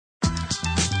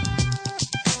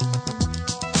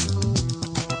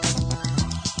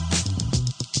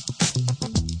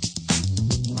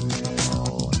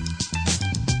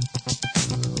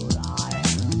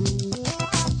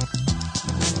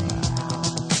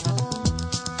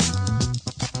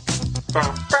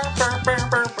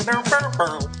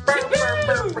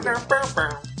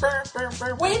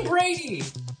Wayne Brady!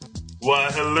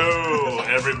 Why, hello,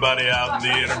 everybody out in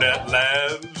the internet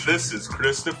land. This is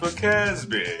Christopher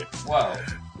Casby. Whoa.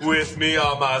 With me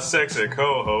are my sexy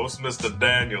co-hosts, Mr.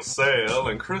 Daniel Sale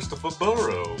and Christopher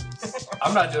Burrows.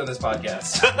 I'm not doing this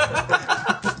podcast.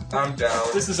 I'm down.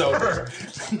 This is over.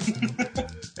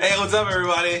 Hey, what's up,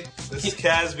 everybody? This is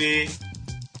Casby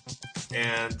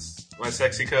and my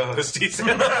sexy co-host, D-Sale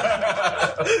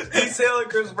and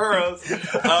Chris Burrows.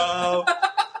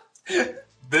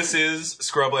 This is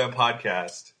Scrubland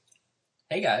Podcast.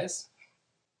 Hey, guys.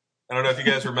 I don't know if you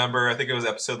guys remember. I think it was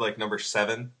episode like number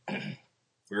 7. We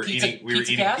were eating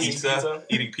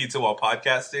pizza while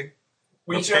podcasting.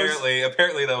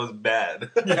 Apparently that was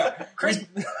bad. Yeah,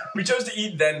 we chose to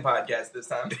eat then podcast this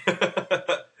time.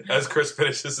 As Chris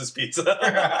finishes his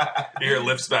pizza, you hear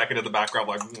lips back into the background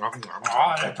like, Oh,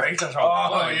 the pizza's so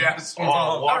good. Yes.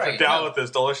 Wash it down with this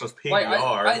delicious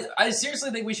PBR. I seriously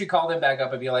think we should call them back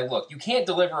up and be like, look, you can't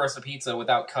deliver us a pizza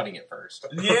without cutting it first.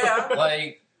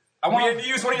 Yeah. We had to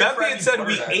use one of your that being said,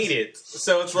 we ate it,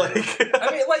 so it's like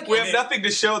we have nothing to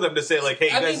show them to say like, "Hey,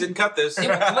 you guys didn't cut this." It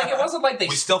wasn't like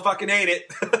we still fucking ate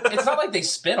it. It's not like they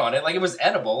spit on it; like it was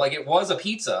edible, like it was a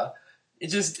pizza.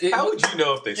 How would you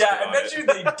know if they? Yeah, I bet you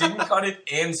they didn't cut it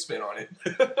and spit on it.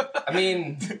 I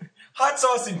mean, hot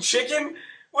sauce and chicken.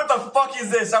 What the fuck is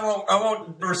this? I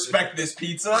won't respect this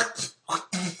pizza.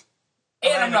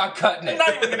 And I'm not cutting it. I'm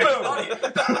not even gonna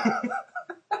cut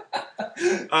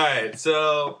it. All right,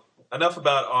 so. Enough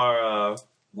about our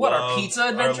our pizza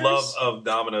adventures? Our love of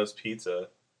Domino's pizza.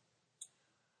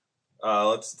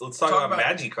 Let's talk about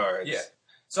Magikards. Yeah.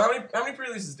 So how many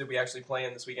pre-releases did we actually play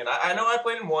in this weekend? I know I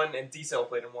played in one, and D-Cell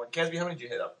played in one. Casby, how many did you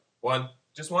hit up? 1.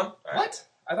 Just one? All right. What?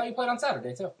 I thought you played on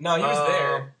Saturday too. No, he was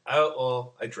there.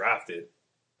 I drafted.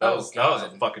 That was a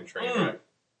fucking train wreck.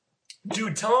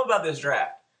 Dude, tell him about this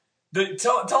draft.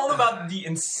 Tell him about the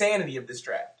insanity of this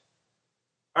draft.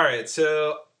 All right,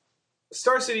 so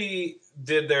Star City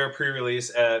did their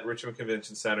pre-release at Richmond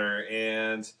Convention Center,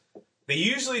 and they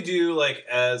usually do like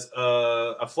as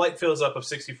a flight fills up of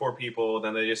 64 people,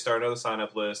 then they just start another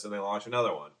sign-up list and they launch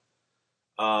another one.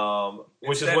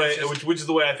 Which is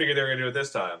the way I figured they were going to do it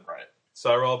this time. Right. So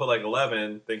I roll up at like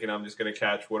 11, thinking I'm just going to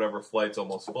catch whatever flight's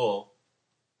almost full.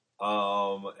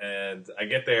 And I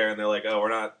get there and they're like, "Oh, we're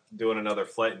not doing another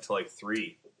flight until like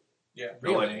 3." Yeah.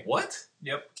 Really? I'm like, what?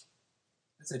 Yep.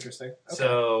 That's interesting. Okay.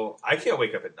 So I can't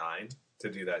wake up at 9 to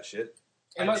do that shit.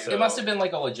 It must have been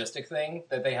like a logistic thing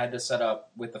that they had to set up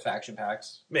with the faction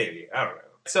packs. Maybe. I don't know.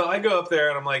 So I go up there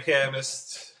and I'm like, "Hey, I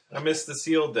missed the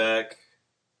sealed deck.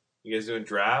 You guys doing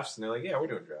drafts?" And they're like, "Yeah, we're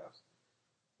doing drafts."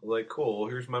 I was like, "Cool, well,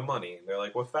 here's my money." And they're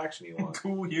like, "What faction do you want?"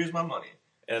 Cool, here's my money.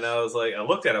 And I was like, I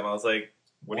looked at him, I was like,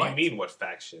 what do you mean, what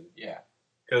faction? Yeah.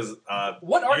 Because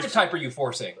what archetype are you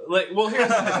forcing? Like, well, here's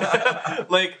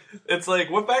like, it's like,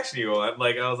 what faction do you want?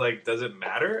 Like, I was like, does it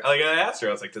matter? Like, I asked her,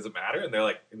 I was like, does it matter? And they're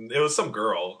like, it was some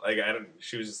girl. Like,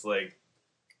 she was just like,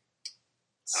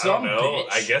 I don't know.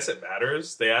 Bitch. I guess it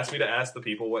matters. They asked me to ask the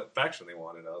people what faction they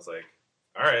wanted. I was like,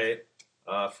 all right,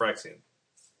 Phyrexian.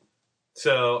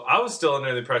 So I was still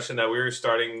under the impression that we were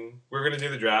going to do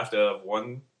the draft of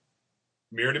 1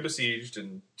 Mirrodin Besieged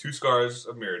and 2 Scars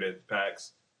of Mirrodin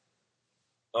packs.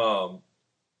 So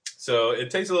it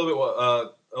takes a little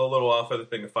while for the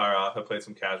thing to fire off. I played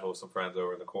some casual with some friends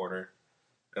over in the corner,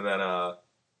 and then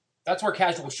that's where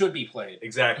casual should be played.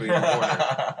 Exactly, in the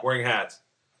corner, wearing hats.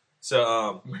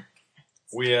 So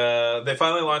they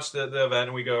finally launched the event,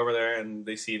 and we go over there, and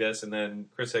they seat us, and then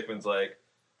Chris Hickman's like,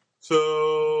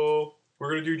 "So we're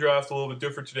gonna do draft a little bit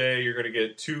different today. You're gonna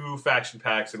get 2 faction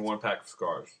packs and 1 pack of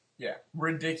Scars." Yeah,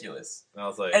 ridiculous. And I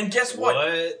was like, and guess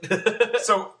what?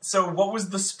 So what was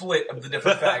the split of the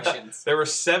different factions? There were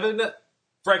 7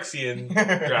 Phyrexian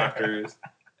drafters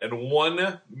and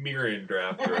 1 Mirrodin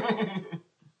drafter.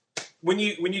 When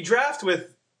you draft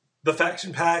with the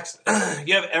faction packs,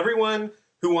 you have everyone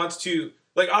who wants to,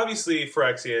 like, obviously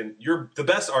Phyrexian, the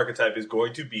best archetype is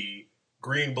going to be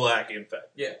green, black,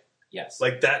 infect. Yeah. Yes.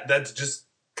 Like that's just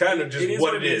kind of just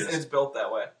what it is. And it's built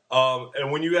that way.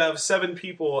 And when you have 7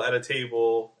 people at a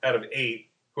table out of 8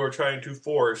 who are trying to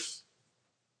force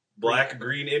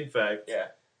black-green infect, yeah.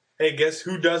 Hey, guess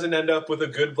who doesn't end up with a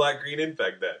good black-green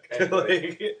infect deck?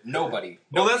 Nobody.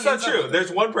 Well, that's not true.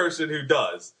 There's one person who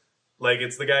does. Like,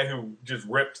 it's the guy who just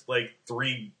ripped, like,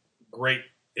 3 great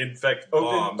infect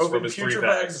bombs from his 3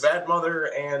 packs. Bad Mother,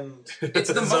 and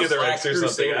it's the most X or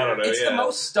something. I don't know. It's the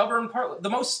most stubborn part. The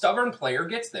most stubborn player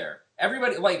gets there.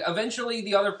 Everybody, like, eventually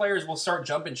the other players will start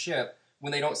jumping ship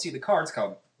when they don't see the cards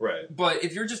come. Right. But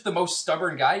if you're just the most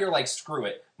stubborn guy, you're like, screw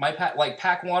it. My pack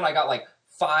 1, I got like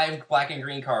 5 black and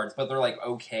green cards, but they're like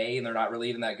okay, and they're not really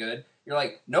even that good. You're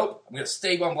like, nope, I'm gonna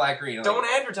stay on black green. Don't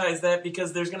advertise that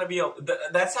because there's gonna be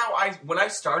that's how when I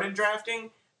started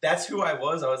drafting, that's who I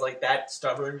was. I was like that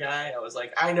stubborn guy. I was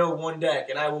like, I know one deck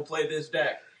and I will play this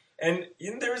deck. And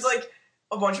there was like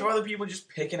a bunch of other people just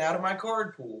picking out of my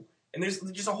card pool. And there's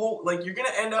just a whole, like, you're going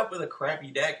to end up with a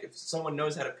crappy deck if someone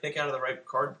knows how to pick out of the right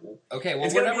card pool. Okay, well,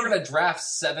 we're never going to draft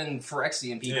 7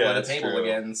 Phyrexian people at a table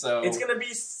again, so... It's going to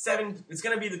be 7, it's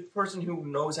going to be the person who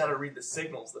knows how to read the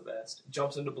signals the best.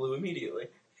 Jumps into blue immediately.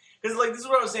 Because, like, this is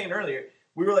what I was saying earlier.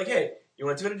 We were like, hey, you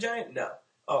want to do it a giant? No.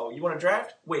 Oh, you want to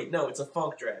draft? Wait, no, it's a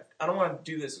funk draft. I don't want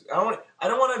to do this. I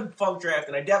don't want to funk draft,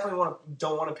 and I definitely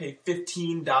don't want to pay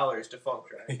 $15 to funk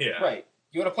draft. Yeah. Right.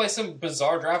 You want to play some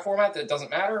bizarre draft format that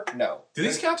doesn't matter? No. Do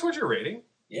these count towards your rating?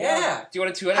 Yeah. Do you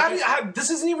want to 2-edit? This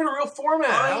isn't even a real format.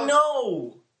 I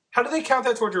know. How do they count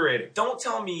that towards your rating? Don't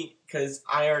tell me, because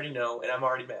I already know, and I'm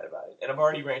already mad about it, and I've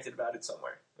already ranted about it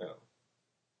somewhere. No.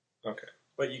 Okay.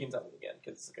 But you can tell me again,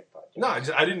 because it's a good podcast. No,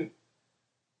 I didn't.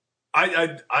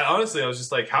 I honestly, I was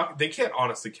just like, how they can't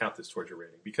honestly count this towards your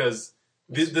rating because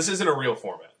this isn't a real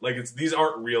format. Like these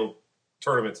aren't real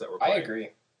tournaments that we're playing. I agree.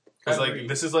 Because like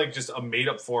this is like just a made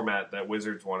up format that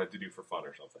Wizards wanted to do for fun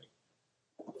or something.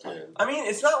 I mean,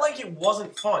 it's not like it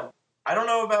wasn't fun. I don't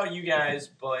know about you guys,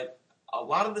 but a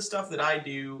lot of the stuff that I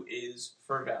do is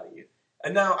for value.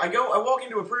 And now I walk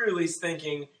into a pre-release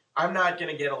thinking I'm not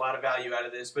going to get a lot of value out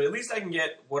of this, but at least I can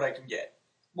get what I can get.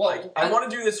 Well, like I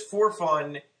want to do this for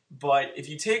fun, but if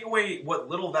you take away what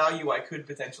little value I could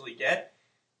potentially get,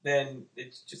 then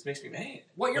it just makes me mad.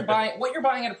 What you're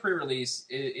buying at a pre-release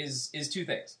is 2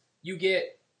 things. You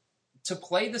get to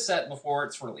play the set before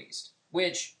it's released,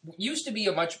 which used to be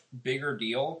a much bigger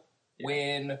deal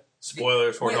when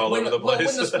spoilers weren't all over the place.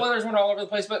 When the spoilers weren't all over the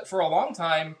place, but for a long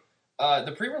time,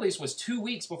 the pre-release was 2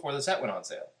 weeks before the set went on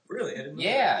sale. Really? I didn't know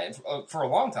that. For a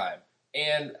long time.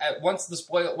 And once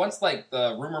like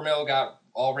the rumor mill got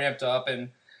all ramped up and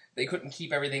they couldn't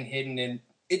keep everything hidden, and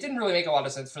it didn't really make a lot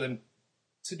of sense for them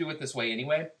to do it this way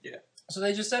anyway. Yeah. So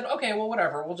they just said, okay, well,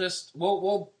 whatever.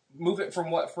 We'll move it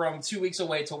from 2 weeks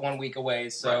away to 1 week away.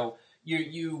 So right.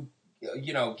 you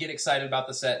get excited about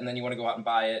the set and then you want to go out and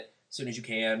buy it as soon as you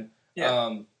can.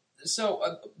 Yeah.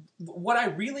 What I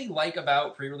really like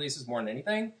about pre-releases more than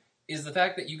anything is the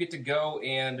fact that you get to go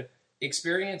and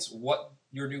experience what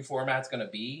your new format's going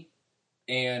to be,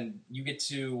 and you get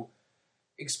to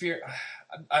experience.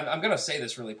 I'm going to say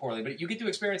this really poorly, but you get to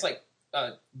experience like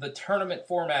the tournament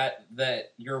format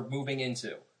that you're moving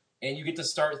into, and you get to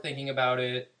start thinking about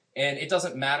it. And it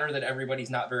doesn't matter that everybody's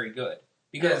not very good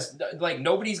because like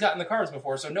nobody's gotten the cards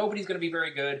before, so nobody's going to be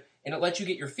very good, and it lets you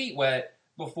get your feet wet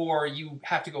before you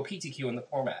have to go PTQ in the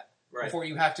format. Right. Before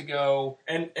you have to go...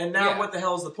 And now what the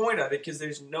hell is the point of it? Because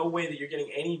there's no way that you're getting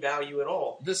any value at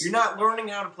all. You're not learning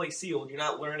how to play sealed. You're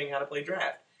not learning how to play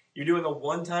draft. You're doing a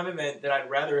one-time event that I'd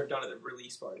rather have done at the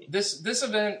release party. This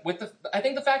event, I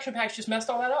think the faction packs just messed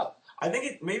all that up. I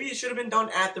think maybe it should have been done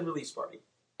at the release party.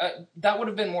 That would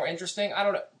have been more interesting. I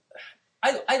don't know.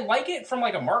 I like it from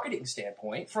like a marketing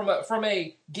standpoint, from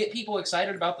a get people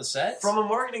excited about the sets. From a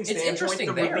marketing standpoint,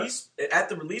 at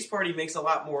the release party makes a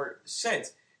lot more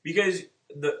sense. Because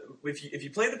if you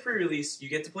play the pre-release, you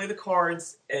get to play the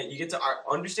cards, and you get to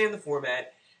understand the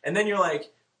format, and then you're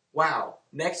like, wow,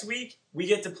 next week we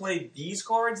get to play these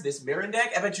cards, this Mirren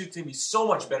deck. I bet you it's going to be so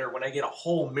much better when I get a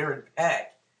whole Mirren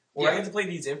pack. Or I get to play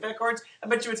these Infect cards. I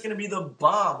bet you it's going to be the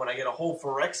bomb when I get a whole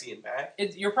Phyrexian pack.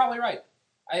 You're probably right.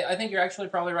 I think you're actually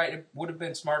probably right. It would have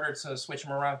been smarter to switch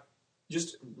them around.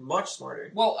 Just much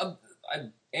smarter. Well,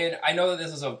 and I know that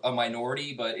this is a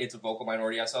minority, but it's a vocal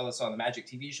minority. I saw this on the Magic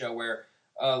TV show where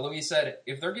Louis said,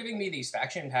 if they're giving me these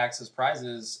faction packs as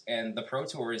prizes and the Pro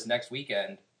Tour is next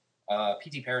weekend,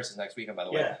 PT Paris is next weekend, by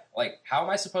the way, like, how am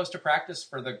I supposed to practice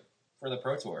for the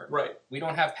Pro Tour? Right. We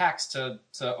don't have packs to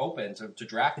open, to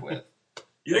draft with.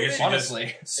 I guess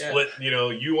honestly, split.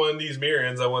 You won these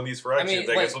Mirrens, I won these Phyrexians.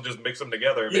 I guess we'll just mix them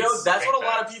together. That's what a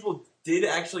lot of people did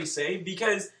actually say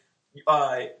because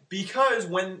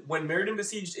when Mirrodin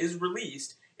Besieged is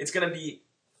released, it's going to be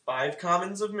 5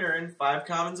 commons of Mirren, 5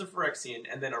 commons of Phyrexian,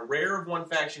 and then a rare of one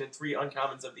faction and 3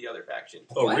 uncommons of the other faction.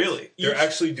 Oh, really? They're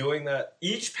actually doing that?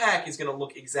 Each pack is going to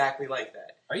look exactly like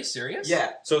that. Are you serious?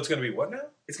 Yeah. So it's going to be what now?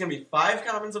 It's going to be 5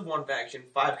 commons of one faction,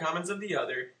 5 commons of the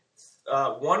other,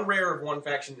 1 rare of one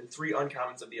faction, and 3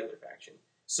 uncommons of the other faction.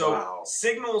 So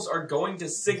signals are going to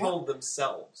signal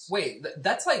themselves. Wait,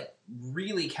 that's like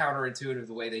really counterintuitive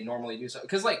the way they normally do so.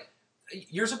 Because like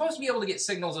you're supposed to be able to get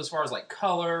signals as far as like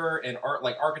color and art,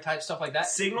 like archetype stuff like that.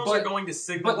 Signals are going to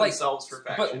signal themselves for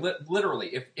faction. But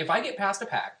literally, if I get past a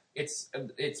pack, it's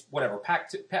whatever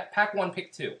pack 1,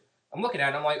 pick 2. I'm looking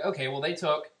at it, I'm like, okay, well they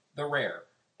took the rare,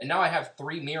 and now I have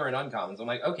 3 mirror and uncommons. I'm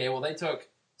like, okay, well they took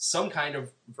some kind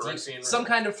of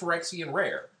Phyrexian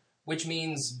rare, which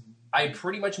means I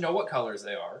pretty much know what colors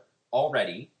they are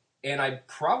already, and I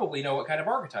probably know what kind of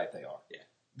archetype they are. Yeah,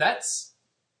 that's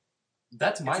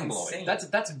mind blowing.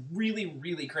 That's really,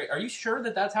 really crazy. Are you sure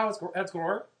that's how it's going to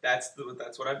work? That's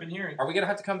what I've been hearing. Are we going to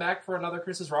have to come back for another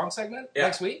Chris is Wrong segment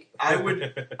next week? I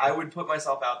would put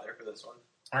myself out there for this one.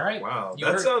 All right. Wow,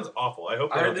 that sounds awful. I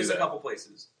hope I heard this a couple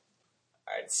places.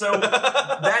 All right, so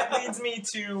that leads me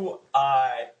to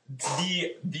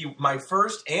my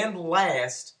first and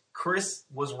last Chris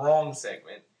was wrong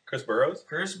segment. Chris Burrows?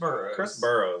 Chris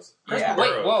Burrows. Yeah.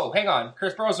 Wait, whoa, hang on.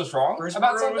 Chris Burrows was wrong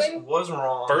about something? Was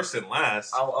wrong. First and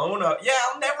last. I'll own up. Yeah,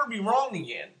 I'll never be wrong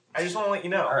again. I just want to let you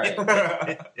know. All right.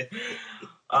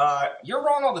 You're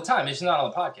wrong all the time. It's just not on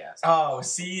the podcast. Oh,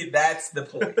 see, that's the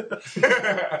point.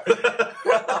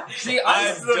 See,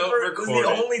 this is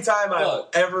the only time I've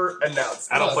ever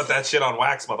announced. I don't put that shit on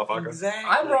wax, motherfucker. Exactly.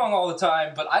 I'm wrong all the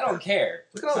time, but I don't care.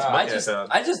 Look at all this money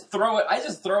I just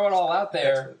throw it all out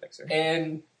there,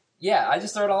 and yeah, I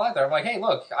just throw it all out there. I'm like, hey,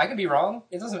 look, I can be wrong.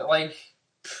 It doesn't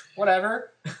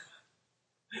whatever.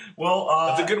 Well,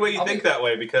 that's a good way you think that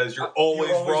way because you're always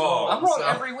wrong. I'm wrong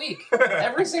every week.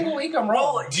 Every single week I'm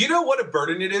wrong. Well, do you know what a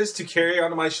burden it is to carry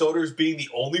onto my shoulders being the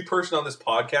only person on this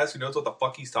podcast who knows what the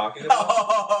fuck he's talking about?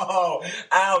 Oh,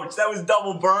 ouch. That was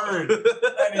double burn.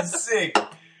 That is sick.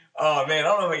 Oh, man, I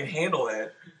don't know if I can handle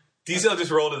that. Diesel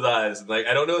just rolled his eyes. Like,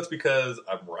 I don't know if it's because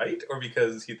I'm right or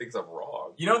because he thinks I'm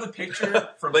wrong. You know the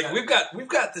picture from... we've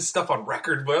got this stuff on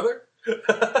record, brother.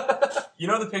 You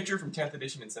know the picture from 10th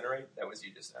edition Incinerate? That was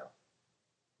you just now.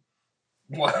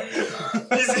 What?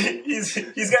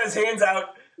 he's got his hands out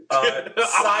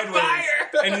sideways,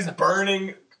 and he's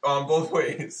burning on both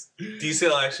ways.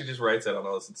 DCL actually just writes it on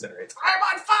all this Incinerate. I'm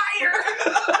on fire!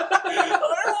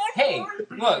 Hey,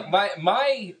 look,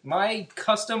 my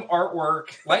custom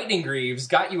artwork Lightning Greaves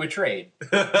got you a trade.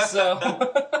 So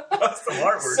custom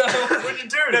artwork. So what'd you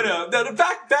do? No.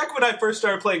 Back when I first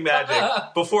started playing Magic,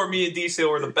 before me and DCL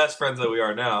were the best friends that we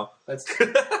are now.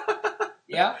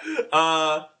 Yeah.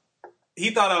 He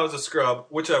thought I was a scrub,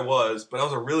 which I was, but I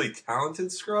was a really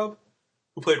talented scrub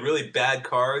who played really bad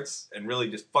cards and really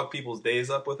just fucked people's days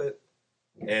up with it.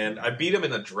 And I beat him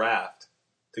in a draft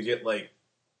to get I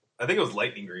think it was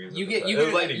Lightning Greaves. You get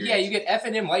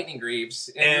F&M Lightning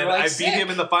Greaves. And I beat him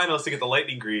in the finals to get the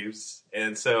Lightning Greaves.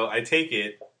 And so I take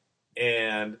it,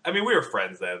 and I mean, we were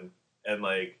friends then. And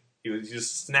he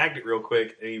just snagged it real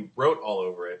quick, and he wrote all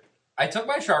over it. I took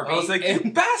my Sharpie. I was like, you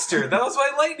bastard! That was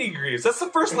my Lightning Greaves. That's the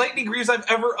first Lightning Greaves I've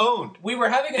ever owned. We were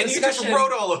having a discussion. And you just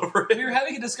wrote all over it. We were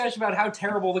having a discussion about how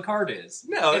terrible the card is.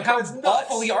 No, and how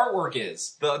awful the artwork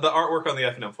is. The artwork on the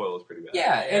F&M foil is pretty bad.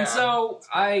 Yeah, and so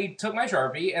I took my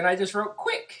Sharpie and I just wrote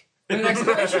 "quick" with an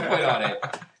exclamation point on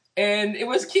it, and it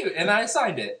was cute, and I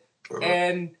signed it.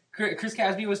 And Chris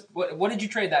Casby was. What did you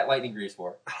trade that Lightning Greaves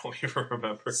for? I don't even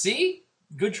remember. See.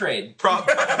 Good trade.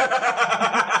 Probably a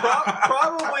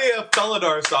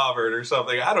Felidar Sovereign or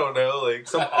something. I don't know.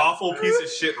 Some awful piece of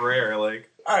shit rare.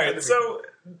 Alright, so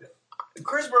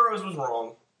Chris Burrows was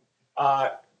wrong.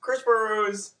 Chris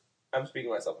Burrows... I'm speaking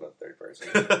to myself in the third person.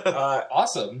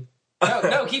 Awesome.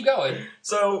 No, keep going.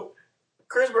 So,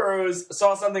 Chris Burrows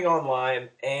saw something online,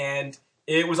 and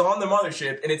it was on the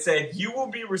mothership, and it said, you will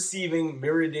be receiving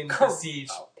Mirrodin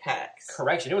Besieged packs.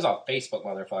 Correction, it was on Facebook,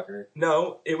 motherfucker.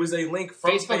 No, it was a link from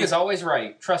Facebook is always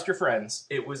right. Trust your friends.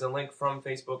 It was a link from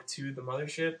Facebook to the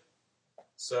mothership,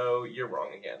 so you're wrong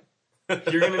again.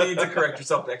 You're going to need to correct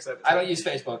yourself next episode. I don't use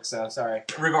Facebook, so sorry.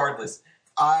 Regardless,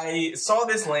 I saw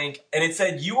this link, and it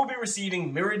said, you will be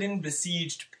receiving Mirrodin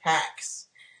Besieged packs.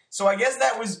 So I guess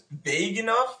that was vague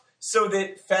enough so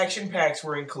that faction packs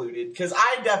were included, because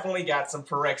I definitely got some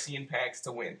Phyrexian packs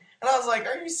to win. And I was like,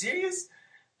 are you serious?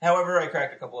 However, I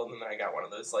cracked a couple of them, and I got one of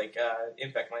those,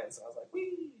 Infect Lands, and I was like,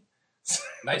 whee!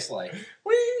 Nice life.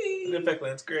 Whee! Infect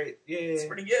Land's great. Yay. It's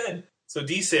pretty good. So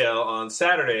D-Sale on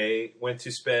Saturday went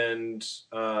to spend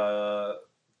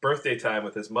birthday time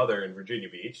with his mother in Virginia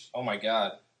Beach. Oh my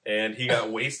god. And he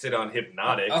got wasted on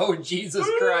Hypnotic. Oh, Jesus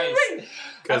Christ.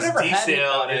 Because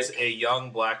D-Sale is a young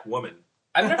black woman.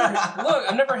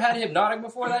 I've never had Hypnotic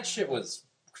before. That shit was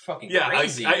fucking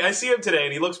crazy. I see him today,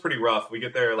 and he looks pretty rough. We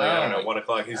get there, 1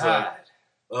 o'clock. He's like,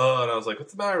 oh, and I was like,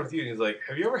 what's the matter with you? And he's like,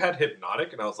 have you ever had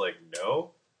Hypnotic? And I was like,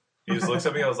 no. He just looks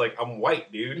at me, I was like, I'm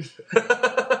white, dude.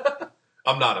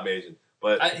 I'm not Asian.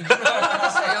 But I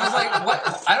was like,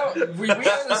 what? I don't. We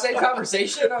having the same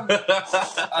conversation?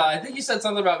 I think you said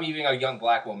something about me being a young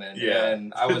black woman,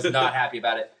 and I was not happy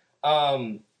about it.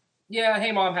 Yeah.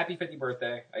 Hey, mom. Happy 50th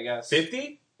birthday. I guess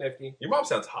 50. 50. Your mom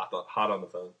sounds hot on the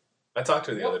phone. I talked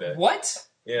to her the other day. What?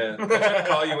 Yeah. I tried to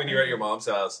call you when you were at your mom's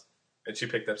house, and she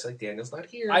picked up. She's like, Daniel's not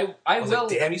here. I was will.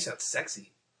 like, damn, you sound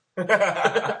sexy.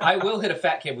 I will hit a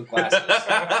fat kid with glasses.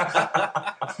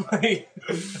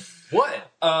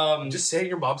 What? Um. Just saying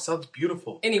your mom sounds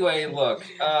beautiful. Anyway, look.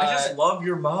 I just love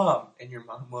your mom, and your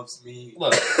mom loves me.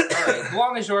 Look, all right.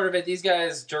 Long and short of it, these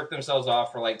guys jerked themselves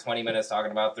off for like 20 minutes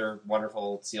talking about their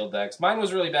wonderful sealed decks. Mine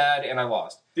was really bad, and I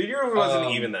lost. Dude, yours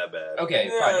wasn't even that bad. Okay,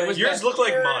 fine. It was yours bad. looked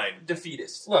like mine.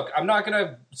 Defeatist. Look, I'm not going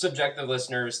to subject the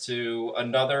listeners to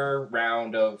another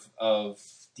round of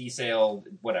desale,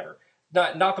 whatever.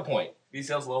 Not the point.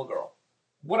 Desale's little girl.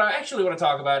 What I actually want to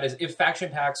talk about is if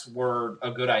faction packs were a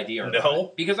good idea or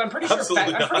not. Because I'm pretty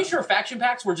sure faction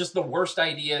packs were just the worst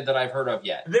idea that I've heard of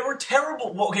yet. They were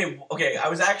terrible. Well, okay. I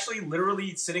was actually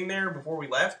literally sitting there before we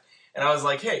left, and I was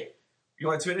like, "Hey, you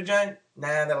want to two-headed giant?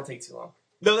 Nah, that'll take too long."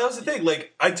 No, that was the thing.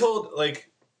 Like, I told,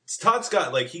 like, Todd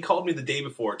Scott, like, he called me the day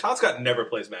before. Todd Scott never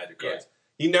plays Magic cards.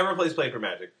 Yeah. He never plays Play for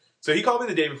Magic. So he called me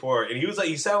the day before, and he was like,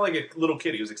 he sounded like a little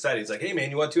kid. He was excited. He's like, hey,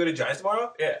 man, you want two-headed giants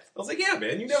tomorrow? Yeah. I was like, yeah,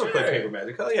 man, you never play Paper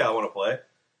Magic. Hell yeah, I want to play.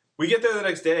 We get there the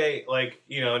next day, like,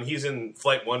 you know, and he's in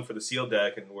Flight 1 for the sealed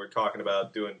deck, and we're talking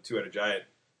about doing two-headed giant.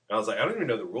 And I was like, I don't even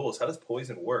know the rules. How does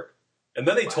poison work? And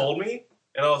then they told me,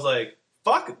 and I was like,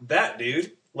 fuck that,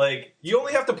 dude. Like, you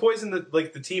only have to poison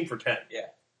the team for 10. Yeah.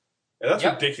 And that's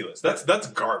ridiculous. That's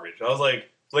garbage. I was like,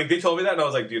 they told me that, and I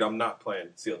was like, dude, I'm not playing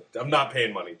sealed. I'm not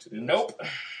paying money to do this. Nope.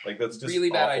 Like, that's just really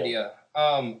bad awful. idea.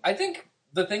 I think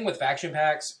the thing with faction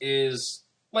packs is,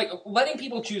 like, letting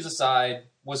people choose a side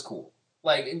was cool.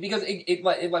 Like, because it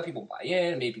let people buy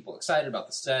in, made people excited about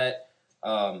the set.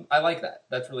 I like that.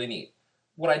 That's really neat.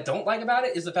 What I don't like about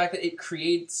it is the fact that it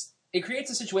creates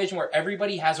a situation where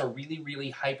everybody has a really, really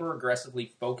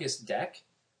hyper-aggressively focused deck,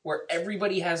 where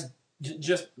everybody has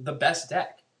just the best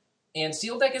deck. And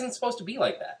Sealed Deck isn't supposed to be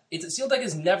like that. Sealed Deck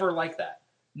is never like that.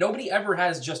 Nobody ever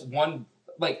has just one.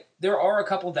 Like, there are a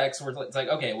couple decks where it's like,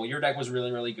 okay, well, your deck was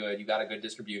really, really good. You got a good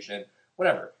distribution,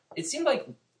 whatever. It seemed like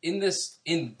in this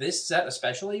set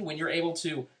especially, when you're able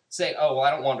to say, oh, well,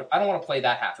 I don't want to play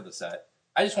that half of the set.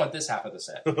 I just want this half of the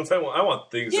set. I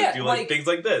want things that do like things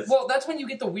like this. Well, that's when you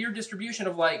get the weird distribution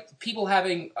of like people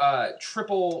having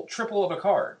triple of a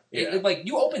card. Yeah. Like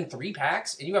you open 3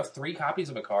 packs and you have 3 copies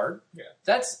of a card. Yeah.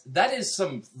 That is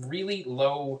some really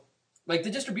low. Like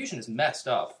the distribution is messed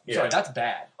up. Yeah. Sorry, that's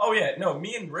bad. Oh yeah, no.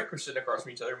 Me and Rick were sitting across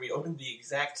from each other and we opened the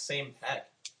exact same pack.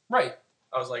 Right.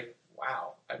 I was like,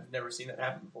 wow, I've never seen that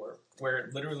happen before. Where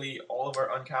literally all of our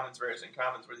uncommons, rares, and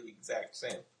commons were the exact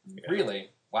same. Yeah.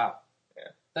 Really? Wow. Yeah.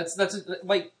 That's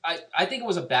like I think it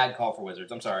was a bad call for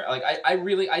Wizards. I'm sorry. Like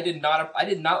I did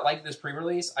not like this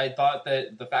pre-release. I thought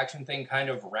that the faction thing kind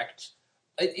of wrecked.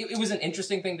 It was an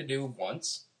interesting thing to do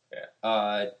once.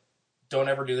 Yeah. Don't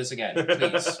ever do this again,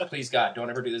 please. Please God, don't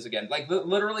ever do this again. Like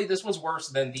literally, this was worse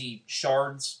than the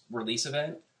Shards release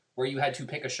event, where you had to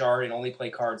pick a shard and only play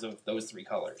cards of those 3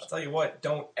 colors. I'll tell you what,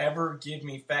 don't ever give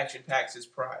me faction packs as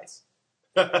prize.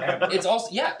 Ever. It's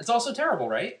also terrible,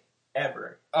 right?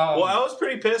 Ever. Well, I was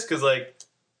pretty pissed because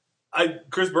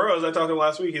Chris Burrows, I talked to him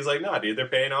last week. He's like, nah, dude, they're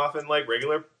paying off in like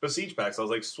regular Besiege packs. I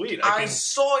was like, sweet. I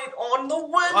saw it on the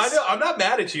website. I know. I'm not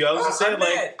mad at you. I was just saying,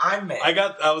 I'm mad.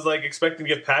 I was like expecting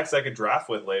to get packs I could draft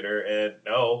with later, and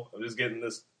no, I'm just getting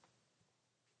this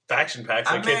faction packs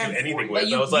I can't do anything with.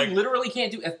 You, I was like, you literally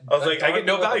can't do. I was like, I get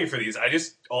no value for these.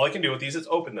 All I can do with these is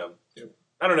open them. Yep.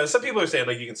 I don't know. Some people are saying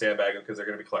like you can sandbag them because they're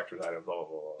going to be collector's items. Blah blah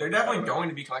blah. They're definitely going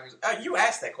to be collectors. You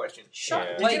asked that question.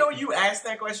 Shut. Did you know you asked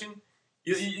that question?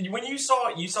 When you saw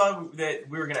that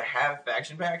we were going to have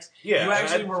faction packs, yeah, you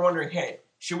actually were wondering, hey,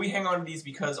 should we hang on to these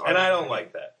because... And I don't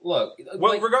like that. Look,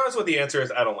 well, regardless of what the answer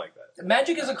is, I don't like that.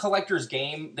 Magic is a collector's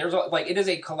game. It is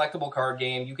a collectible card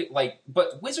game. You could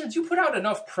but Wizards, you put out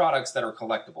enough products that are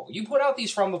collectible. You put out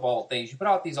these from the vault things. You put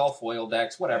out these all foil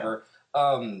decks, whatever.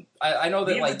 I know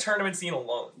that leave the tournament scene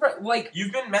alone. Right, like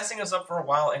you've been messing us up for a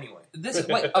while anyway. This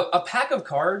a pack of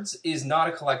cards is not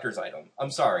a collector's item. I'm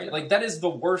sorry, like that is the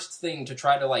worst thing to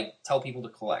try to tell people to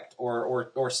collect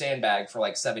or sandbag for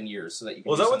 7 years so that you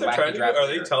can. Well, is that what they're trying to do? Are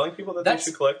they telling people that they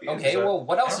should collect these? Okay, well,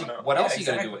 what else? What else are you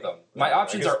gonna do with them? My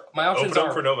options are open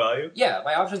them for no value. Yeah,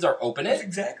 my options are open That's it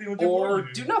exactly what or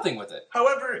do nothing with it.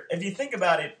 However, if you think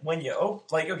about it, when you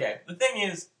the thing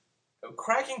is,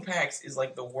 cracking packs is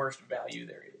the worst value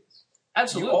there is.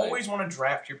 Absolutely. You always want to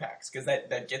draft your packs because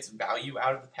that gets value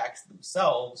out of the packs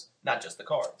themselves, not just the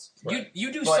cards. Right.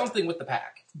 You do something with the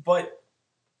pack. But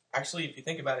actually, if you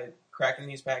think about it, cracking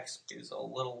these packs is a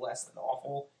little less than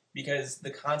awful because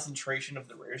the concentration of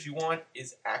the rares you want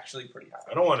is actually pretty high.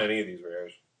 I don't want any of these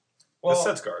rares. Well, this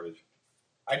set's garbage.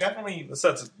 I definitely... This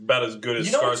set's about as good as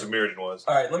Scars of Mirrodin was.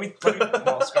 All right, let me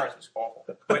well, Scars was awful.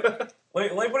 But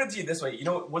let me put it to you this way. You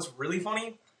know what's really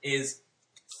funny is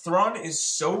Thrawn is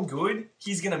so good,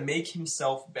 he's going to make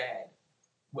himself bad.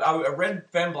 I read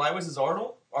Van Blywis's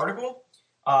article.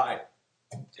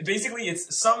 Basically,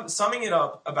 it's summing it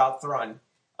up about Thrawn.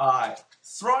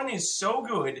 Thrawn is so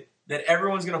good that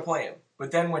everyone's going to play him.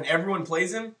 But then when everyone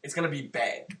plays him, it's going to be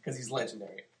bad because he's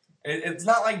legendary. It's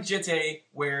not like Jitte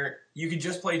where you could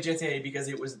just play Jitte because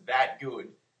it was that good.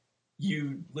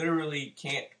 You literally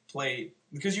can't play...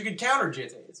 Because you could counter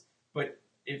Jittes. But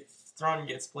if Thrawn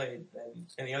gets played, then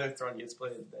and the other Thrawn gets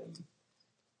played, then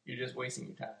you're just wasting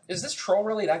your time. Is this troll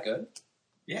really that good?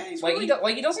 Yeah, he's like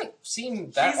really... he doesn't seem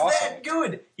that he's awesome. That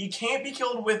good. He can't be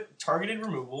killed with targeted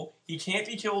removal. He can't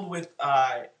be killed with...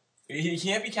 he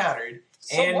can't be countered.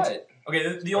 So and, what?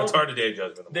 Okay, the only... It's hard to day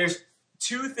judgment. There's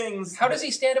two things... How does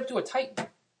he stand up to a Titan?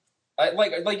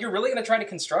 Like you're really going to try to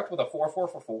construct with a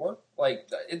 4/4/4? Like,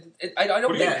 I don't.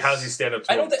 What do you mean? How does he stand up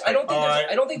to? I don't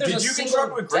think there's a Did you single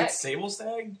construct with Great deck. Sable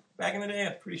Stag back in the day?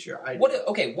 I'm pretty sure I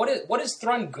did. What is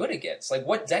Thrawn good against? Like,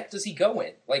 what deck does he go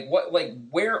in? Like,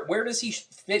 where does he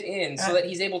fit in so that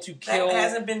he's able to kill? That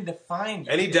hasn't been defined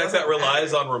yet. Any deck that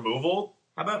relies on removal?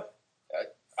 How about?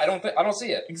 I don't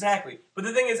see it. Exactly. But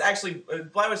the thing is, actually,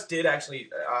 Blywitz did actually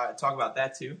talk about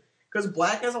that too. Because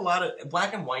Black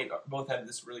and White both have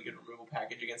this really good removal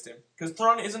package against him. Because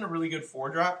Thrawn isn't a really good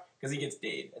 4-drop, because he gets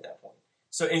Dade at that point.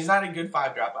 So he's not a good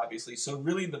 5-drop, obviously. So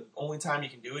really the only time you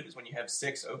can do it is when you have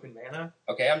 6 open mana.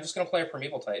 Okay, I'm just going to play a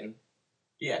Primeval Titan.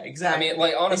 Yeah, exactly. I mean,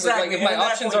 like, honestly, exactly. like, if my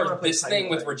options are this thing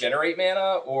with Regenerate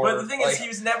mana, or... But the thing is, he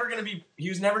was never going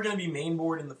to be main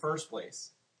board in the first place.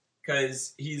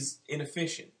 Because he's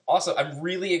inefficient. Also, I'm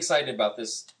really excited about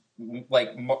this,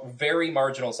 like, very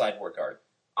marginal sideboard card.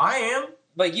 I am.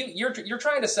 Like you're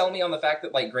trying to sell me on the fact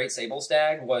that like Great Sable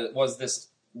Stag was this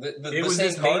it was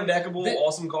this main deckable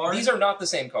awesome card. These are not the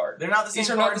same card. They're not the same. These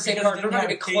are card not the same card. They're not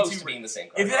even close to being the same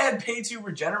card. If it had pay to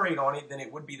regenerate on it, then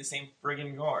it would be the same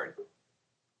friggin' card.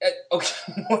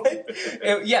 Okay.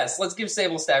 What? Yes, let's give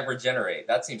Sable Stag regenerate.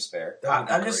 That seems fair.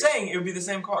 I'm just saying it would be the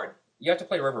same card. You have to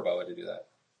play Riverboa to do that.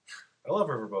 I love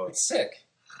Riverboa. It's sick.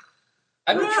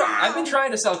 I've been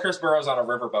trying to sell Chris Burrows on a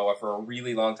Riverboa for a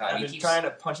really long time. I've been trying to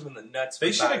punch him in the nuts.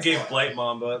 They should have gave Blight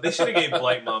Mamba. They should have gave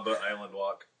Blight Mamba Island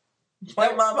Walk.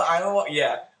 Blight Mamba Island Walk.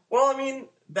 Yeah. Well, I mean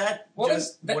that would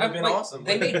have been awesome.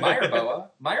 They made Mireboa.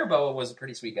 Mireboa was a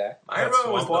pretty sweet guy.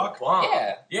 Mireboa was the bomb.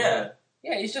 Yeah.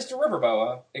 He's just a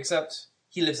Riverboa, except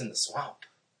he lives in the swamp.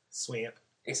 Swamp.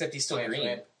 Except he's still green.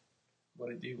 Swamp. What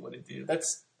it do?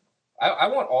 That's. I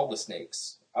want all the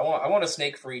snakes. I want a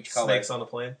snake for each color. Snakes on the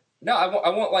plane. No, I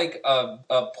want like a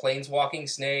planeswalking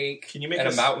snake. Can you make and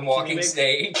a mountain walking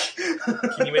snake?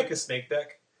 Can you make a snake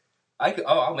deck?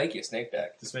 I'll make you a snake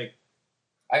deck. Just make.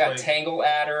 I got Tangle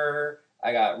Adder.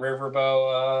 I got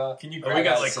Riverboa. Can you? We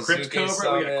got like Crypt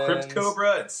Cobra. We got Crypt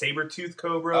Cobra and Saber-tooth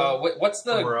Cobra. What's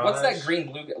that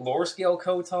green blue Lore Scale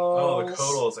Kotals? Oh, the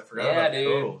Kotals! I forgot about the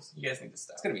Kotals. You guys need to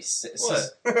stop. It's gonna be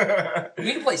what?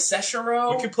 We can play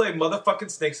Seshiro. We can play motherfucking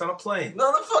snakes on a plane.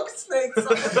 Motherfucking snakes on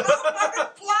a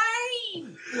motherfucking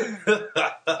plane.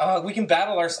 We can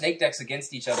battle our snake decks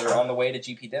against each other on the way to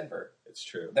GP Denver. It's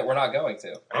true. That we're not going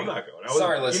to. I'm not going.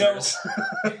 Sorry, listeners.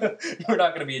 We're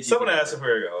not going to be at GP Someone Denver. asked if we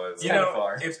were going. You know,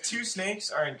 far. If 2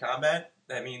 snakes are in combat,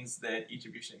 that means that each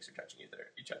of your snakes are touching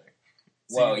each other.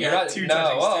 So whoa, you're not. Two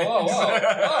whoa.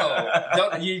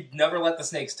 Don't, you never let the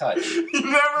snakes touch. You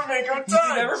never make them touch.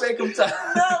 You never make them touch.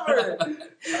 Never.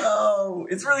 Oh,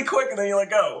 it's really quick, and then you let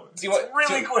go. It's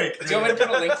really quick. Do you want me to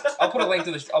put a link? I'll put a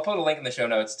link in the show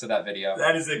notes to that video.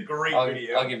 That is a great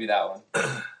video. I'll give you that one.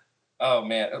 Oh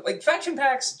man, like faction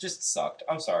packs just sucked.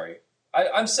 I'm sorry.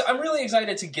 I'm really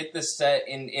excited to get this set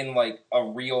in like a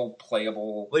real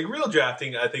playable. Like real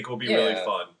drafting, I think will be really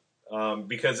fun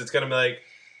because it's gonna be like.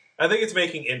 I think it's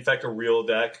making Infect a real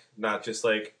deck, not just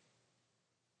like...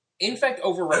 Infect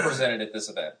overrepresented at this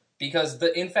event, because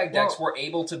the Infect decks were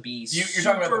able to be You're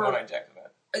talking about the One-Eyed Jack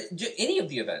event? Any of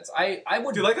the events. I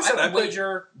would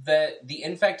wager that the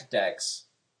Infect decks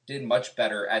did much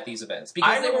better at these events.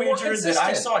 Because they were more consistent. That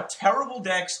I saw terrible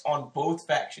decks on both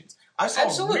factions. I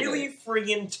saw really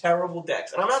friggin' terrible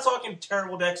decks. And I'm not talking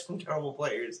terrible decks from terrible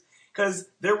players, because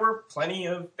there were plenty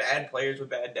of bad players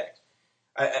with bad decks.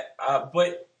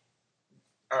 But...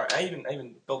 Alright, I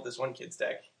even built this one kid's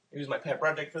deck. It was my pet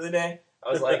project for the day. I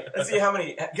was like, let's see how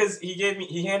many... Because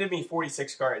he handed me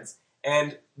 46 cards,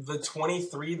 and the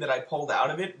 23 that I pulled out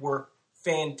of it were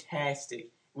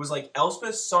fantastic. was like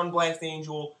Elspeth, Sunblast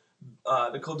Angel,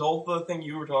 the Kodoltha thing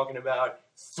you were talking about,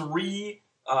 3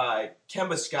 Kemba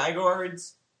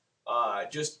Skyguards,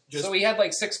 So he had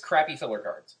like 6 crappy filler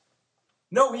cards.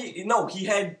 No, he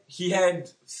had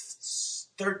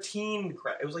 13.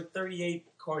 It was like 38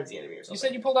 cards the enemy or something. You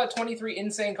said you pulled out 23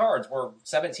 insane cards. Were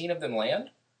 17 of them land?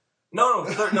 No.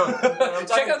 Check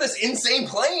out this insane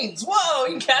planes. Whoa,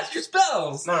 you can cast your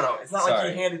spells. No. It's not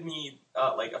like he handed me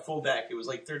like a full deck. It was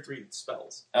like 33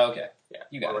 spells. Okay. Yeah,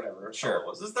 you got whatever. Sure. It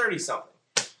was. It's 30 something.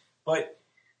 But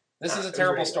this is a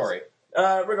terrible story.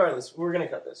 Regardless, we're gonna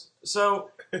cut this. So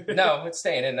no, it's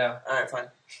staying in now. All right, fine.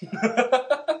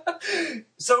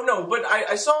 So no, but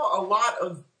I saw a lot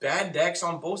of bad decks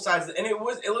on both sides, and it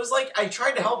was like I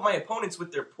tried to help my opponents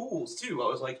with their pools too. I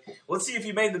was like, let's see if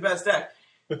you made the best deck.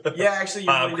 Yeah, actually,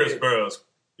 you really Chris did. Burrows.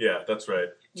 Yeah, that's right.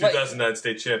 2009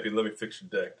 state champion. Let me fix your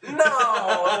deck. No,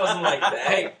 it wasn't like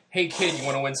that. Hey kid, you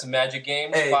want to win some Magic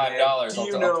games? Hey, $5.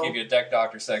 man, I'll give you a deck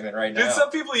doctor segment right now. Dude, some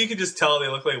people you can just tell they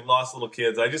look like lost little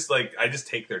kids. I just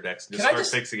take their decks and start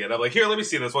fixing it. I'm like, here, let me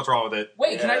see this. What's wrong with it?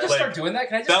 Wait, can I just start doing that?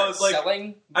 Can I just start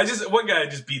selling? One guy I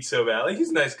just beat so bad. Like, he's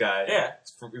a nice guy. Yeah,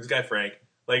 this guy Frank.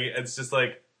 Like, it's just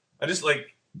like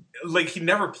he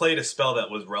never played a spell that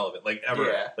was relevant, like ever.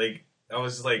 Yeah. Like, I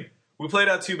was just like. We played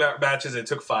out 2 matches. It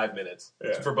took 5 minutes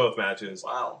for both matches.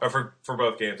 Wow. Or for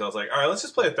both games. I was like, all right, let's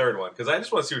just play a third one because I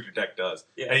just want to see what your deck does.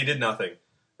 Yeah. And he did nothing.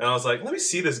 And I was like, let me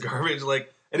see this garbage.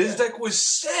 And his deck was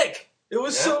sick. It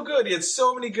was so good. He had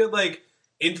so many good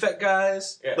infect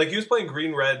guys. Yeah. Like he was playing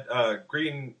green,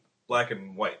 black,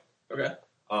 and white. Okay.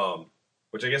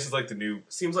 Which I guess is like the new.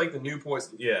 Seems like the new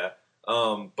poison. Yeah.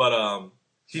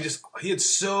 He had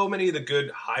so many of the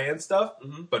good high end stuff,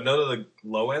 but none of the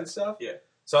low end stuff. Yeah.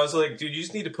 So I was like, dude, you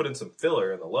just need to put in some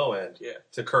filler in the low end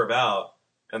to curve out,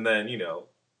 and then, you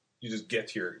just get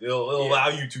to your... It'll allow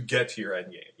you to get to your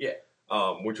end game. Yeah.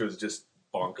 Which was just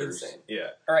bonkers. Insane. Yeah.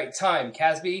 All right, time.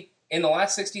 Casby, in the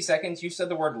last 60 seconds, you said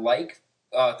the word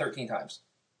 13 times.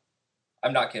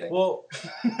 I'm not kidding. Well...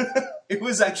 it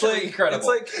was actually incredible. It's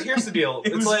like, here's the deal.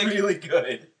 It's really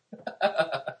good.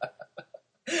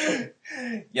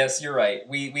 Yes, you're right.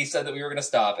 We said that we were going to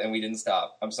stop, and we didn't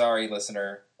stop. I'm sorry,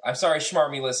 listener. I'm sorry,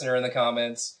 schmarmy listener in the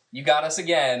comments. You got us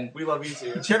again. We love you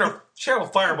too. Channel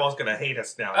Fireball's going to hate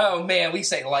us now. Oh, man, we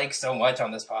say so much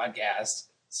on this podcast.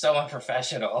 So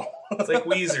unprofessional. It's like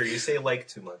Weezer. You say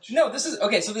too much. No, this is...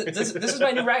 Okay, so this is my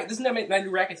new this is my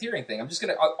new racketeering thing. I'm just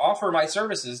going to offer my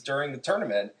services during the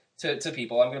tournament to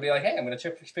people. I'm going to be like, hey, I'm going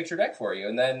to fix your deck for you.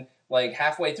 And then,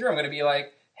 halfway through, I'm going to be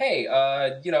like, hey,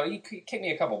 you kick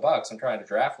me a couple bucks. I'm trying to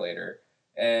draft later.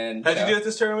 And how'd you do at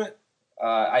this tournament?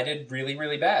 I did really,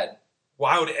 really bad.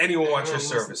 Why would anyone want your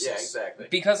services? Yeah, exactly.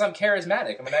 Because I'm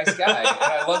charismatic. I'm a nice guy. And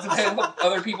I love to help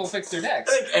other people fix their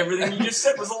decks. I think everything you just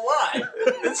said was a lie.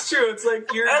 It's true. It's like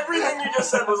everything you just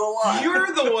said was a lie.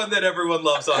 You're the one that everyone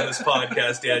loves on this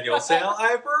podcast, Daniel Sale.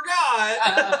 I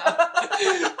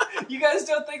forgot. You guys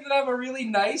don't think that I'm a really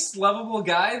nice, lovable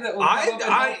guy that will come up and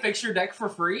help fix your deck for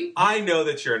free? I know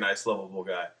that you're a nice, lovable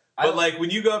guy. But when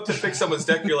you go up to fix someone's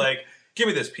deck, you're like, give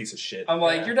me this piece of shit. I'm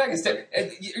like, your deck is...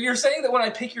 You're saying that when I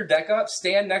pick your deck up,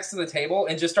 stand next to the table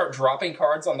and just start dropping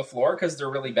cards on the floor because they're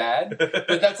really bad? But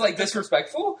that's,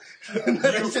 disrespectful?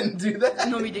 I shouldn't do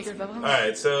that?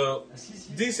 Alright, so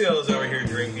DCL is over here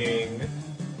drinking...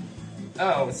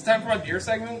 Oh, it's time for my beer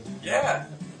segment? Yeah.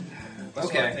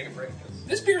 Okay. Take a break.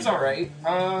 This beer's alright.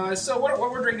 So what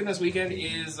we're drinking this weekend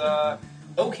is...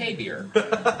 OK Beer.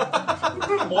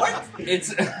 What?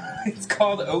 It's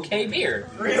called OK Beer.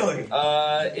 Really?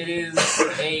 It is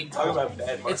a... Talk about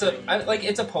bad marketing.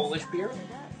 It's a Polish beer.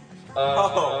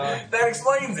 That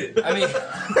explains it. I mean...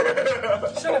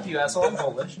 shut up, you asshole. I'm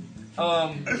Polish.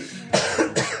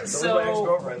 So my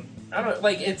ex-girlfriend. I don't...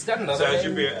 it's got another So how's name.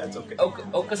 your beer? That's okay.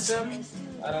 Okasim?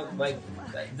 I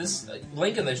don't... this...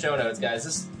 link in the show notes, guys.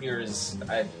 This beer is...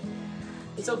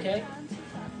 it's okay.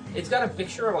 It's got a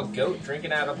picture of a goat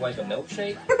drinking out of a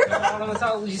milkshake on the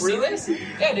top. Did you see this?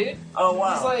 Yeah, dude. Oh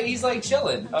wow. He's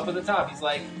chilling up at the top. He's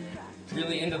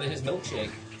really into his milkshake,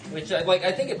 which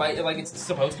I think it might it's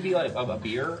supposed to be a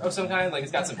beer of some kind.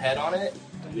 It's got some head on it,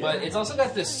 but it's also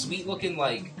got this sweet looking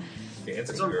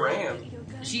It's a brand.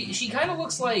 She kind of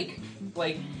looks like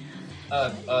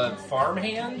a farm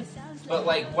hand, but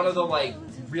one of the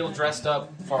real dressed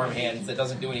up farm hands that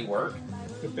doesn't do any work.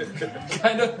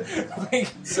 Kind of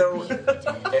so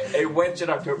a wench at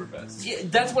Oktoberfest. Yeah,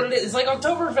 that's what it is. It's like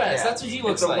Oktoberfest. Yeah. That's what she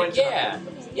looks like. Yeah,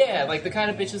 the kind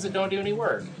of bitches that don't do any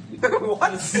work. What?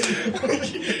 That's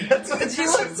what she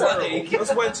looks like.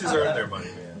 Those wenches earn their money,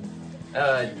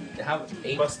 man. How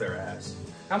 8? Bust their ass.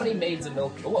 How many maids of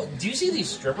milk? Well, do you see these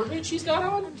stripper boots she's got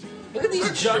on? Look at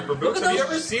these stripper boots. Have you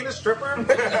ever seen a stripper?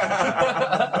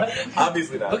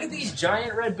 Obviously not. Look at these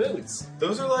giant red boots.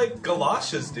 Those are like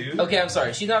galoshes, dude. Okay, I'm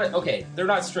sorry. She's not. Okay, they're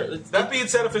not strip. That being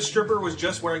said, if a stripper was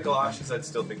just wearing galoshes, I'd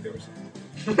still think they were.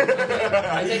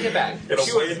 I take it back. If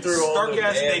she was stark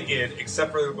ass naked,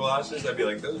 except for the galoshes, I'd be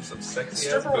like, those are some sexy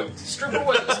ass boots.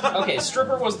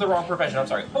 Stripper was the wrong profession. I'm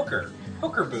sorry. Hooker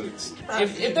boots.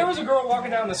 If there was a girl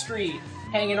walking down the street,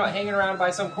 hanging around by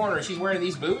some corner, she's wearing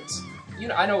these boots. You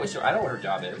know, I know what her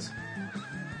job is.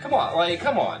 Come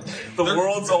on. The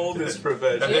world's oldest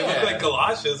profession. And they look like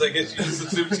galoshes. I guess you just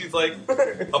assume she's like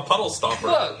a puddle stomper.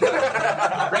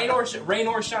 Look, rain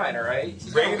or shine, all right?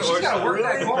 She's got to work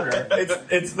that corner.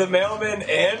 It's the mailman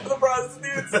and the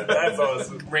prostitutes. That's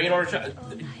awesome. Rain or shine.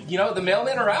 You know, the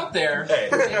mailmen are out there. Hey,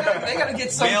 they got to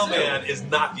get some. Mailman is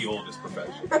not the oldest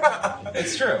profession.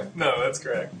 It's true. No, that's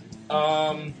correct.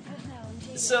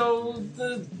 So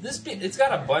it's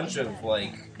got a bunch of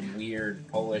like weird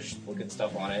Polish looking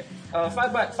stuff on it.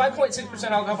 5.6%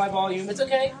 alcohol by volume. It's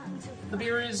okay. The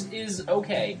beer is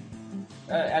okay,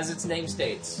 as its name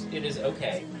states. It is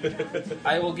okay.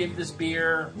 I will give this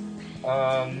beer.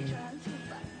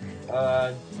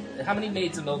 How many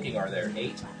maids of milking are there?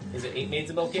 8. Is it 8 maids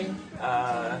of milking?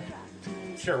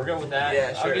 Sure, we're going with that.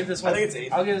 Yeah, sure. I'll give this one. I think it's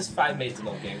 8. I'll give this 5 maids of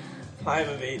milking. 5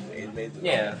 of 8 maids of milking.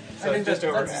 Yeah, so I think just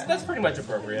over half. that's pretty much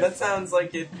appropriate. That sounds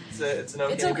like it's an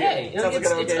okay. It's okay. Beer. Sounds like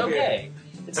an It's okay.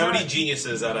 It's How not- many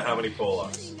geniuses out of how many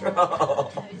Polacks?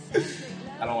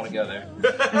 I don't want to go there.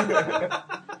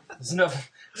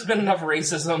 There's been enough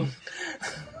racism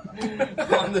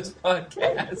on this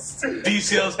podcast.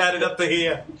 DCL's had it up to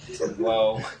here.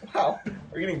 Whoa. Wow.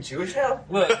 Are you getting Jewish now?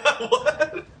 Look,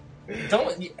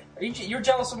 What? you're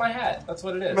jealous of my hat. That's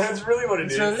what it is. That's really what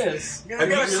it is. That's what it is. You Have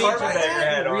got you a seen carpet my bag hat?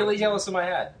 hat on. Really jealous of my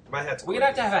hat. My hat's We're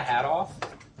gonna have a hat off.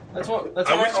 That's what. That's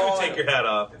I what wish you would take your hat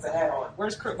off. It's a hat on.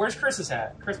 Where's Chris's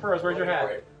hat? Chris Burrows, where's your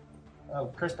hat? Oh,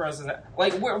 Chris Burrows' hat.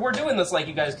 Like we're doing this like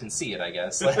you guys can see it, I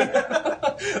guess.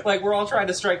 Like we're all trying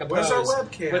to strike a pose Where's our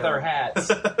webcam? with our hats.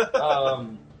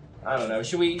 I don't know.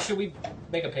 Should we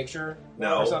make a picture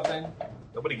No. or something?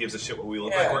 Nobody gives a shit what we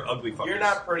look Yeah, like. We're ugly fuckers. You're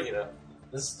not pretty enough.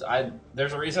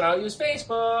 There's a reason I don't use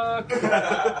Facebook.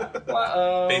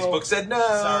 Uh-oh. Facebook said no.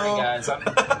 Sorry, guys.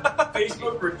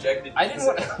 Facebook rejected. I didn't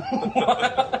want.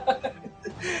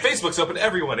 Facebook's open to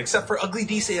everyone except for ugly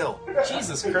DCL.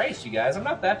 Jesus Christ, you guys! I'm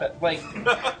not that bad. Like,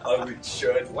 Oh, we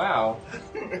should. wow.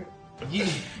 You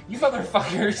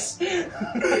motherfuckers.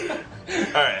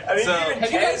 All right. I mean, so even-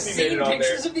 Have you guys Cassie made seen it on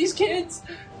pictures of these kids?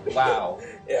 Wow.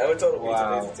 Yeah, I'm a total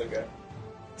Wow. pizza. It's okay.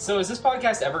 So is this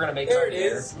podcast ever going to make There it on it the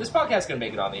air? is. This podcast going to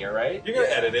make it on the air, right? you're gonna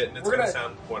Yeah. edit it, and it's We're gonna gonna-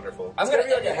 sound wonderful. I'm It's going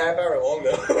gonna be like a half hour long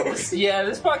though. Yeah,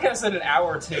 this podcast at an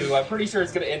hour or two. I'm pretty sure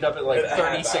it's going to end up at like At a half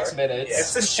 36 hour. minutes. Yeah.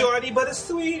 It's a shorty, but a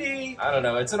sweetie. I don't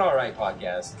know. It's an alright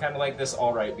podcast. Kind of like this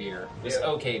alright beer. This Yeah.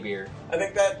 okay beer. I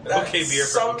think that Okay, beer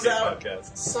for sums okay out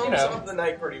podcast. sums You know. up the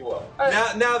night pretty well.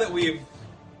 Now that we've,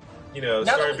 Now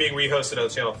started that- being rehosted on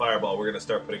Channel Fireball, we're gonna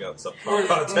start putting out some Or-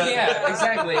 content. yeah,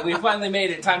 exactly. We finally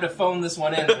made it. Time to phone this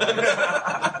one in.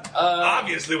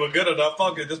 Obviously, we're good enough.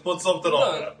 Fuck it, just put something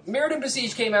on. Look, Meriden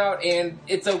Besiege came out and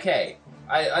it's okay.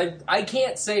 I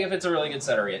can't say if it's a really good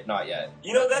set or not yet.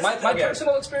 You know, that's My okay.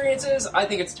 personal experience is I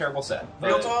think it's a terrible set.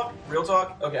 Real but-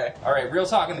 talk. Okay. All right, real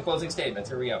talk in the closing statements.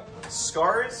 Here we go.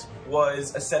 Scars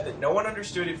was a set that no one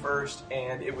understood at first,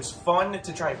 and it was fun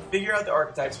to try and figure out the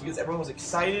archetypes because everyone was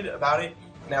excited about it.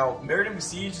 Now, Meriden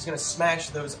Besiege is going to smash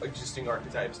those existing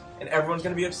archetypes, and everyone's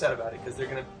going to be upset about it because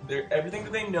everything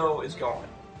that they know is gone,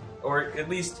 or at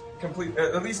least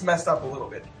messed up a little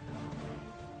bit.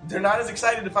 They're not as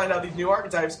excited to find out these new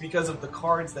archetypes because of the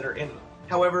cards that are in them.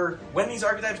 However, when these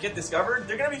archetypes get discovered,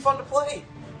 they're going to be fun to play.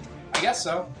 I guess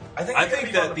so. I think I they're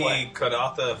think gonna that be fun to the play.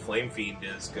 Kadatha Flame Fiend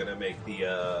is gonna make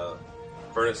the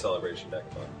Furnace Celebration deck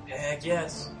fun. Heck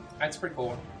yes. That's pretty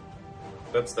cool.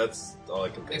 That's all I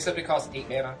can think. Except it costs 8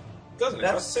 mana. Doesn't it?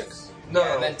 That's Costs 6. No,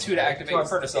 Yeah, and then 2 to activate Plus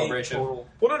Furnace 8 Celebration. total.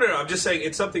 Well, no. I'm just saying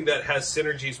it's something that has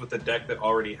synergies with the deck that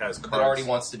already has cards. That already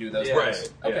wants to do those. Yeah. things.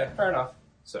 Right, Okay, yeah. fair enough.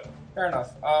 So Fair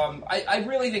enough. I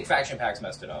really think faction packs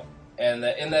messed it up, and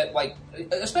that like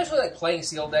especially like playing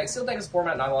sealed deck. Sealed deck is a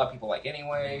format not a lot of people like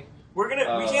anyway. We can't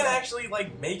Uh, actually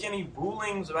like make any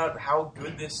rulings about how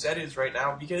good this set is right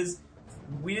now because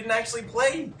we didn't actually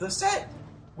play the set.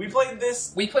 We played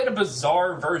this We played a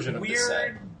bizarre version of this set.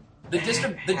 weird. The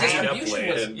distribution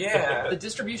was Yeah. the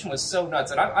distribution was so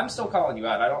nuts, and I'm still calling you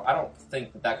out. I don't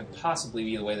think that could possibly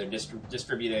be the way they're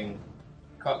distributing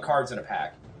cards in a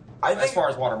pack I as think far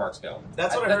as watermarks go.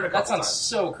 that's what I heard a That couple sounds times.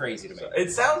 so crazy to me.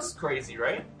 It sounds crazy,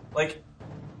 right? Like,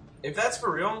 if that's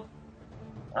for real,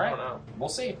 All right. I don't know. We'll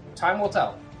see. Time will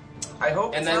tell. I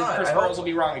hope And it's then not. Chris Burles will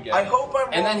be wrong again. I hope I'm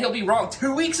wrong. And then he'll be wrong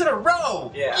 2 weeks in a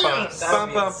row. Yeah. Yes. That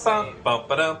would be insane. What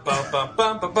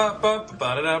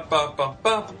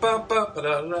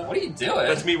are you doing?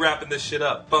 That's me wrapping this shit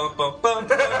up. Oh,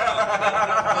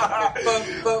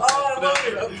 I love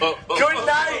it. Good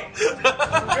night.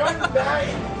 Good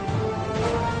night.